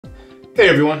Hey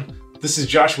everyone, this is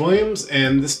Josh Williams,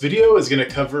 and this video is going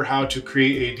to cover how to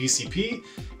create a DCP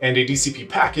and a DCP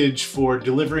package for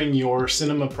delivering your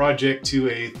cinema project to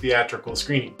a theatrical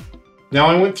screening. Now,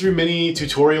 I went through many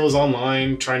tutorials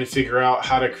online trying to figure out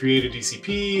how to create a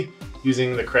DCP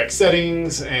using the correct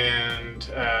settings, and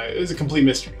it was a complete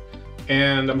mystery.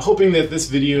 And I'm hoping that this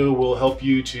video will help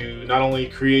you to not only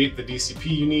create the DCP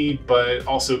you need, but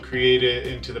also create it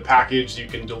into the package you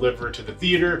can deliver to the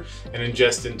theater and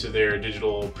ingest into their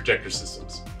digital projector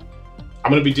systems.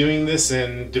 I'm going to be doing this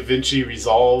in Davinci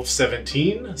Resolve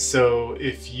 17, so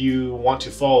if you want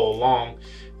to follow along,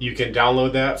 you can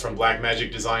download that from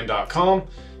blackmagicdesign.com.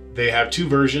 They have two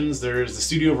versions. There's the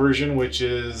studio version, which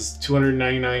is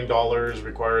 $299,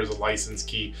 requires a license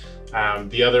key.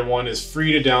 The other one is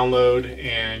free to download,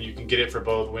 and you can get it for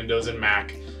both Windows and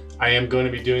Mac. I am going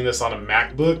to be doing this on a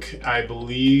MacBook. I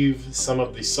believe some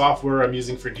of the software I'm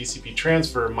using for DCP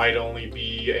transfer might only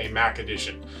be a Mac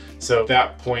edition. So at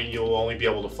that point, you'll only be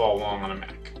able to follow along on a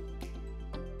Mac.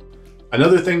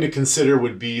 Another thing to consider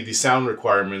would be the sound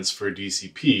requirements for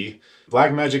DCP.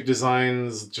 Blackmagic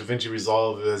Design's Davinci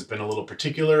Resolve has been a little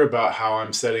particular about how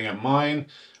I'm setting up mine.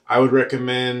 I would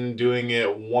recommend doing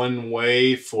it one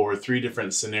way for 3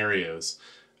 different scenarios.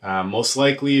 Most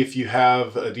likely, if you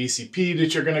have a DCP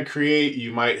that you're going to create,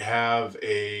 you might have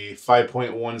a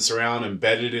 5.1 surround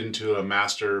embedded into a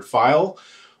master file,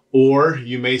 or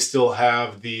you may still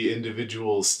have the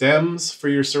individual stems for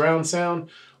your surround sound,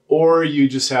 or you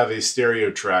just have a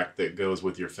stereo track that goes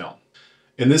with your film.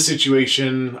 In this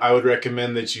situation, I would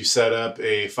recommend that you set up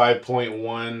a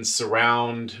 5.1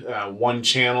 surround one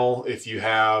channel if you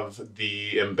have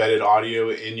the embedded audio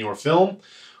in your film,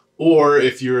 or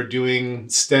if you're doing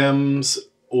stems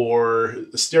or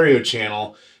a stereo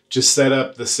channel, just set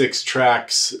up the 6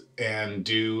 tracks and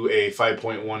do a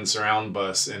 5.1 surround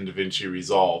bus in Davinci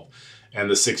Resolve.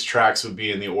 And the 6 tracks would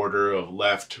be in the order of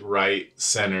left, right,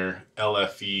 center,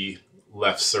 LFE,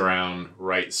 left surround,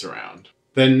 right surround.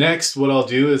 Then next, what I'll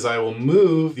do is I will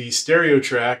move the stereo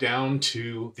track down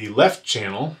to the left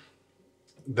channel.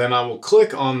 Then I will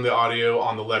click on the audio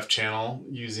on the left channel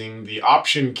using the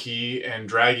Option key and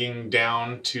dragging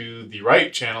down to the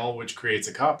right channel, which creates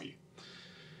a copy.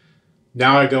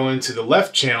 Now I go into the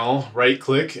left channel, right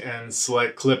click and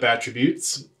select Clip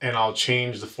Attributes, and I'll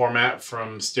change the format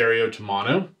from stereo to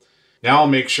mono. Now I'll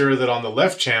make sure that on the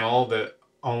left channel that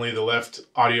only the left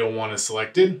audio one is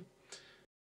selected.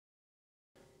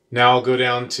 Now I'll go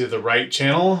down to the right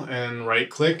channel and right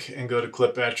click and go to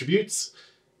Clip Attributes,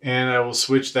 and I will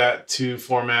switch that to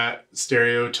format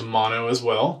stereo to mono as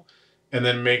well, and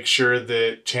then make sure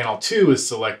that channel 2 is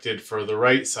selected for the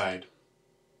right side.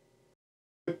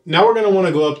 Now we're going to want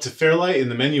to go up to Fairlight in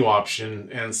the menu option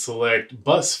and select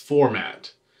Bus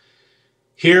Format.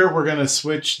 Here we're going to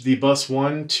switch the bus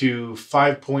 1 to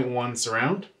 5.1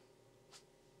 surround.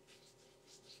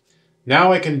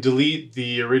 Now I can delete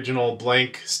the original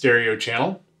blank stereo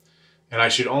channel, and I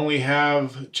should only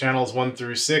have channels 1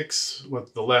 through 6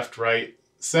 with the left, right,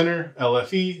 center,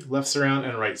 LFE, left surround,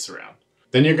 and right surround.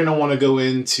 Then you're going to want to go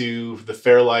into the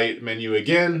Fairlight menu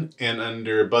again, and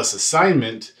under Bus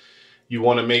Assignment, you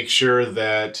want to make sure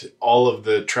that all of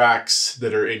the tracks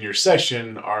that are in your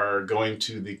session are going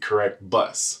to the correct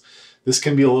bus. This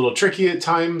can be a little tricky at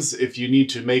times. If you need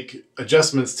to make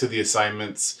adjustments to the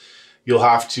assignments, you'll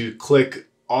have to click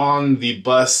on the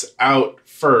bus out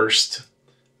first,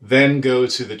 then go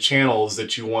to the channels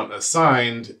that you want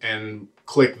assigned and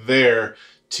click there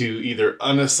to either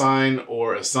unassign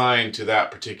or assign to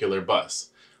that particular bus.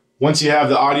 Once you have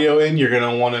the audio in, you're going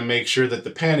to want to make sure that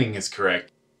the panning is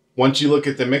correct. Once you look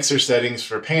at the mixer settings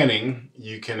for panning,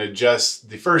 you can adjust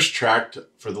the first track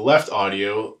for the left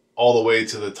audio all the way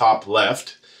to the top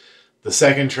left, the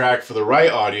second track for the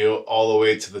right audio all the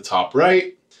way to the top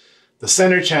right. The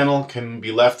center channel can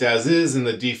be left as is in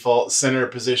the default center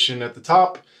position at the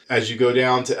top. As you go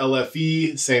down to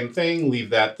LFE, same thing, leave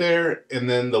that there. And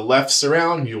then the left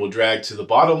surround, you will drag to the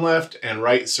bottom left, and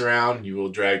right surround, you will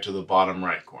drag to the bottom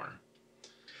right corner.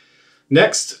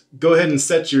 Next, go ahead and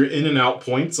set your in and out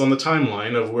points on the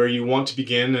timeline of where you want to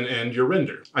begin and end your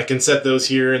render. I can set those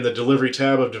here in the Delivery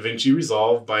tab of Davinci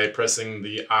Resolve by pressing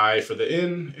the I for the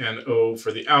in and O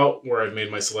for the out where I've made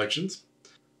my selections.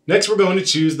 Next, we're going to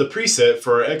choose the preset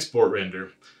for our export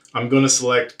render. I'm going to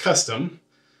select Custom,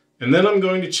 and then I'm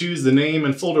going to choose the name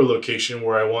and folder location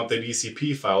where I want the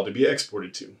DCP file to be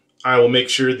exported to. I will make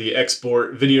sure the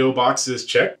export video box is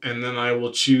checked, and then I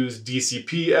will choose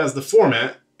DCP as the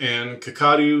format and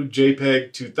Kakadu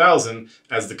JPEG 2000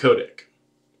 as the codec.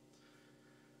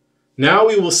 Now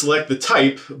we will select the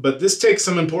type, but this takes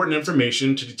some important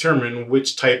information to determine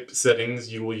which type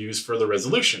settings you will use for the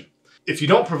resolution. If you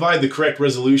don't provide the correct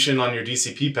resolution on your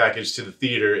DCP package to the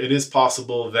theater, it is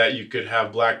possible that you could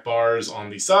have black bars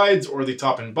on the sides or the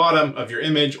top and bottom of your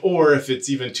image, or if it's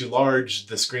even too large,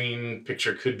 the screen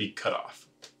picture could be cut off.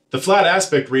 The flat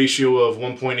aspect ratio of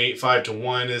 1.85 to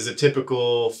 1 is a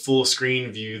typical full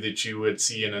screen view that you would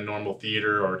see in a normal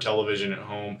theater or television at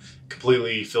home. It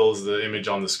completely fills the image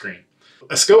on the screen.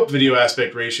 A scope video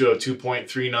aspect ratio of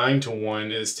 2.39 to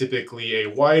 1 is typically a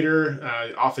wider,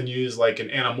 often used like an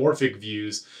anamorphic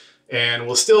views, and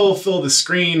will still fill the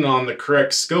screen on the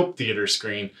correct scope theater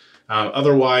screen,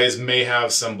 otherwise may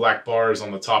have some black bars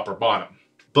on the top or bottom.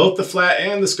 Both the flat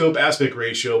and the scope aspect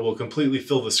ratio will completely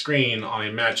fill the screen on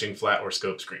a matching flat or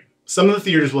scope screen. Some of the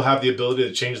theaters will have the ability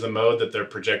to change the mode that their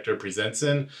projector presents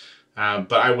in,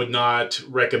 but I would not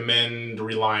recommend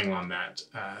relying on that.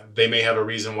 They may have a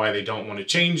reason why they don't want to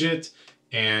change it,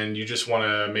 and you just want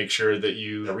to make sure that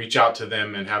you reach out to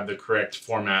them and have the correct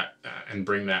format and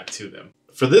bring that to them.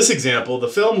 For this example, the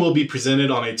film will be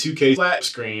presented on a 2K flat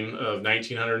screen of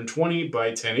 1920 by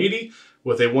 1080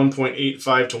 with a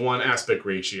 1.85 to 1 aspect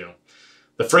ratio.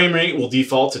 The frame rate will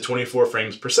default to 24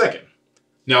 frames per second.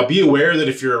 Now be aware that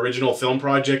if your original film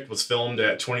project was filmed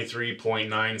at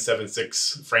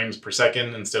 23.976 frames per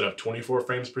second instead of 24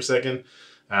 frames per second,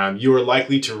 you are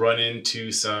likely to run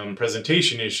into some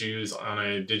presentation issues on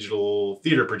a digital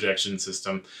theater projection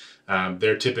system.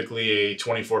 They're typically a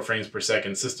 24 frames per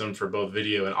second system for both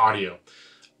video and audio.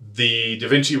 The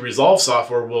Davinci Resolve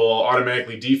software will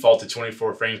automatically default to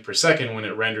 24 frames per second when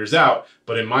it renders out,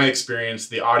 but in my experience,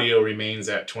 the audio remains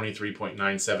at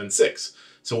 23.976.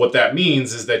 So what that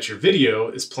means is that your video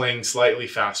is playing slightly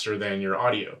faster than your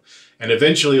audio. And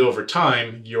eventually over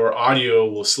time, your audio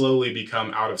will slowly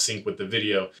become out of sync with the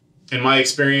video. In my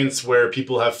experience, where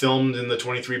people have filmed in the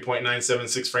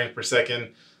 23.976 frames per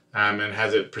second and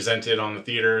has it presented on the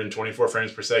theater in 24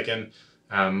 frames per second,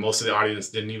 most of the audience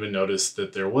didn't even notice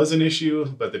that there was an issue,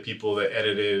 but the people that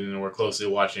edited and were closely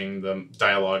watching the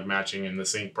dialogue matching in the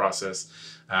sync process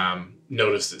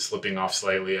noticed it slipping off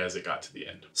slightly as it got to the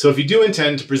end. So if you do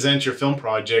intend to present your film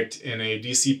project in a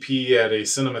DCP at a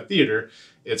cinema theater,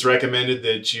 it's recommended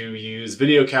that you use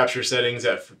video capture settings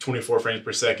at 24 frames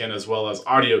per second as well as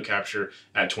audio capture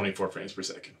at 24 frames per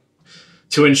second.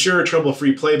 To ensure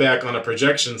trouble-free playback on a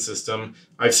projection system,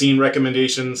 I've seen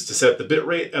recommendations to set the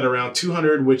bitrate at around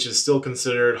 200, which is still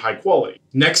considered high quality.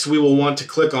 Next, we will want to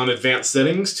click on Advanced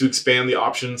Settings to expand the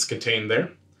options contained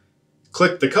there.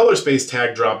 Click the Color Space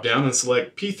tag drop-down and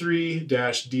select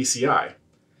P3-DCI.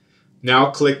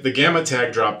 Now click the Gamma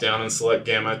tag drop-down and select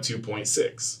Gamma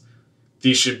 2.6.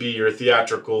 These should be your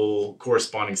theatrical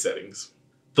corresponding settings.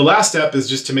 The last step is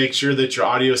just to make sure that your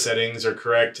audio settings are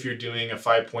correct if you're doing a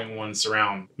 5.1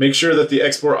 surround. Make sure that the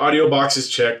export audio box is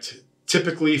checked.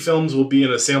 Typically, films will be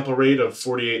in a sample rate of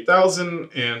 48,000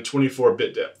 and 24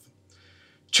 bit depth.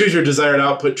 Choose your desired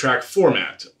output track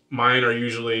format. Mine are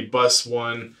usually bus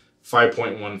 1,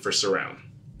 5.1 for surround.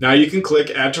 Now you can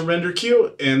click Add to Render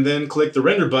Queue and then click the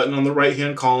Render button on the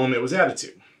right-hand column it was added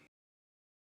to.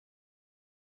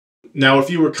 Now, if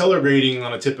you were color grading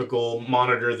on a typical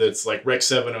monitor that's like Rec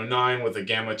 709 with a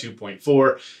Gamma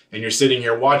 2.4, and you're sitting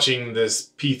here watching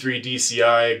this P3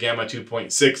 DCI Gamma 2.6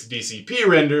 DCP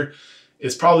render,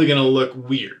 it's probably going to look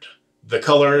weird. The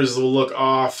colors will look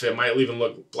off. It might even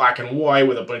look black and white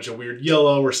with a bunch of weird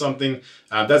yellow or something.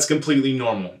 That's completely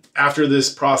normal. After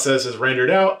this process is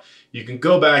rendered out, you can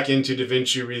go back into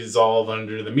Davinci Resolve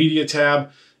under the Media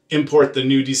tab, import the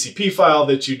new DCP file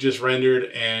that you just rendered,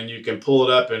 and you can pull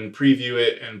it up and preview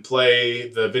it and play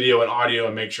the video and audio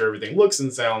and make sure everything looks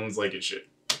and sounds like it should.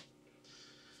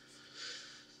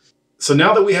 So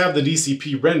now that we have the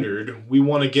DCP rendered, we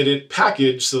want to get it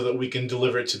packaged so that we can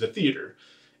deliver it to the theater.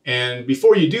 And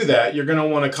before you do that, you're going to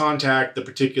want to contact the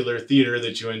particular theater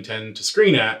that you intend to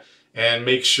screen at and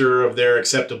make sure of their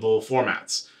acceptable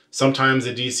formats. Sometimes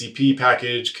a DCP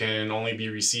package can only be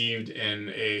received in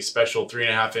a special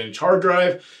 3.5-inch hard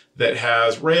drive that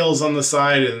has rails on the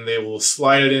side, and they will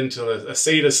slide it into a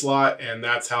SATA slot, and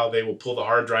that's how they will pull the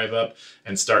hard drive up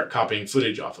and start copying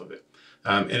footage off of it.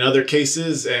 In other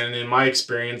cases, and in my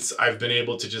experience, I've been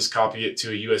able to just copy it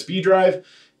to a USB drive,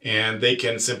 and they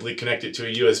can simply connect it to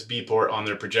a USB port on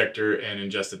their projector and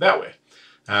ingest it that way.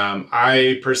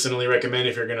 I personally recommend,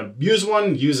 if you're going to use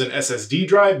one, use an SSD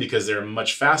drive because they're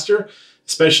much faster,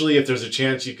 especially if there's a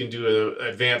chance you can do an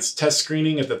advanced test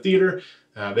screening at the theater.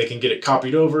 They can get it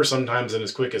copied over sometimes in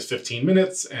as quick as 15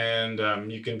 minutes, and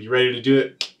you can be ready to do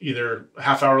it either a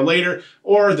half hour later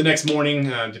or the next morning,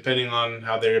 depending on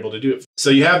how they're able to do it.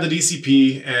 So you have the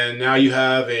DCP, and now you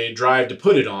have a drive to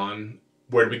put it on.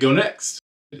 Where do we go next?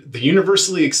 The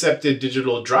universally accepted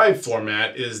digital drive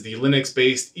format is the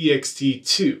Linux-based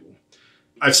ext2.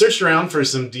 I've searched around for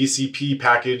some DCP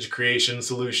package creation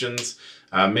solutions.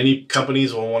 Many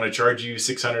companies will want to charge you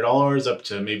 $600 up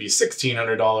to maybe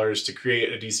 $1,600 to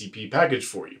create a DCP package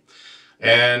for you.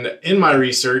 And in my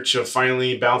research of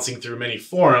finally bouncing through many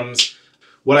forums,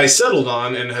 what I settled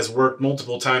on, and has worked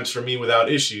multiple times for me without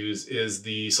issues, is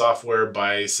the software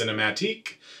by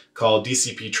Cinematiq called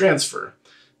DCP Transfer.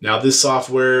 Now, this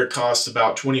software costs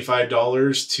about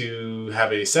 $25 to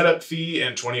have a setup fee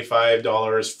and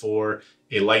 $25 for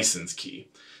a license key.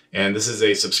 And this is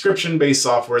a subscription-based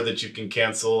software that you can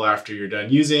cancel after you're done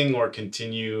using, or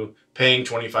continue paying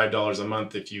 $25 a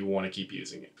month if you want to keep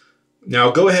using it.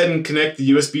 Now, go ahead and connect the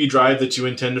USB drive that you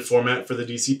intend to format for the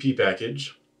DCP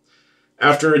package.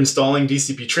 After installing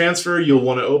DCP Transfer, you'll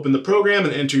want to open the program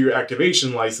and enter your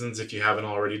activation license if you haven't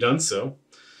already done so.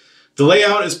 The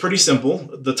layout is pretty simple.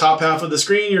 The top half of the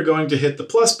screen, you're going to hit the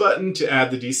plus button to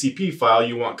add the DCP file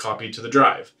you want copied to the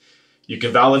drive. You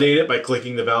can validate it by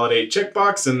clicking the Validate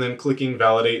checkbox and then clicking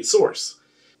Validate Source.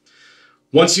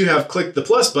 Once you have clicked the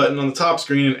plus button on the top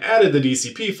screen and added the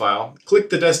DCP file, click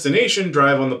the destination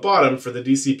drive on the bottom for the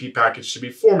DCP package to be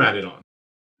formatted on,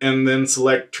 and then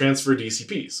select Transfer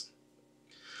DCPs.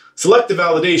 Select the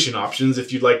validation options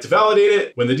if you'd like to validate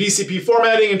it. When the DCP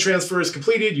formatting and transfer is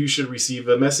completed, you should receive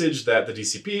a message that the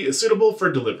DCP is suitable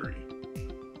for delivery.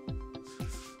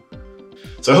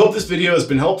 So I hope this video has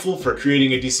been helpful for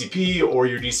creating a DCP or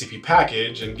your DCP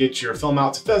package and get your film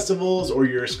out to festivals or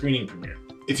your screening premiere.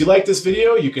 If you like this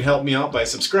video, you can help me out by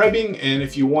subscribing, and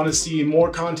if you want to see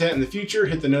more content in the future,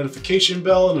 hit the notification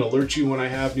bell and it'll alert you when I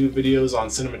have new videos on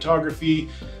cinematography,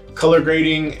 color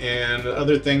grading, and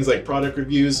other things like product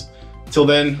reviews. Till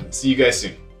then, see you guys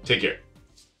soon. Take care.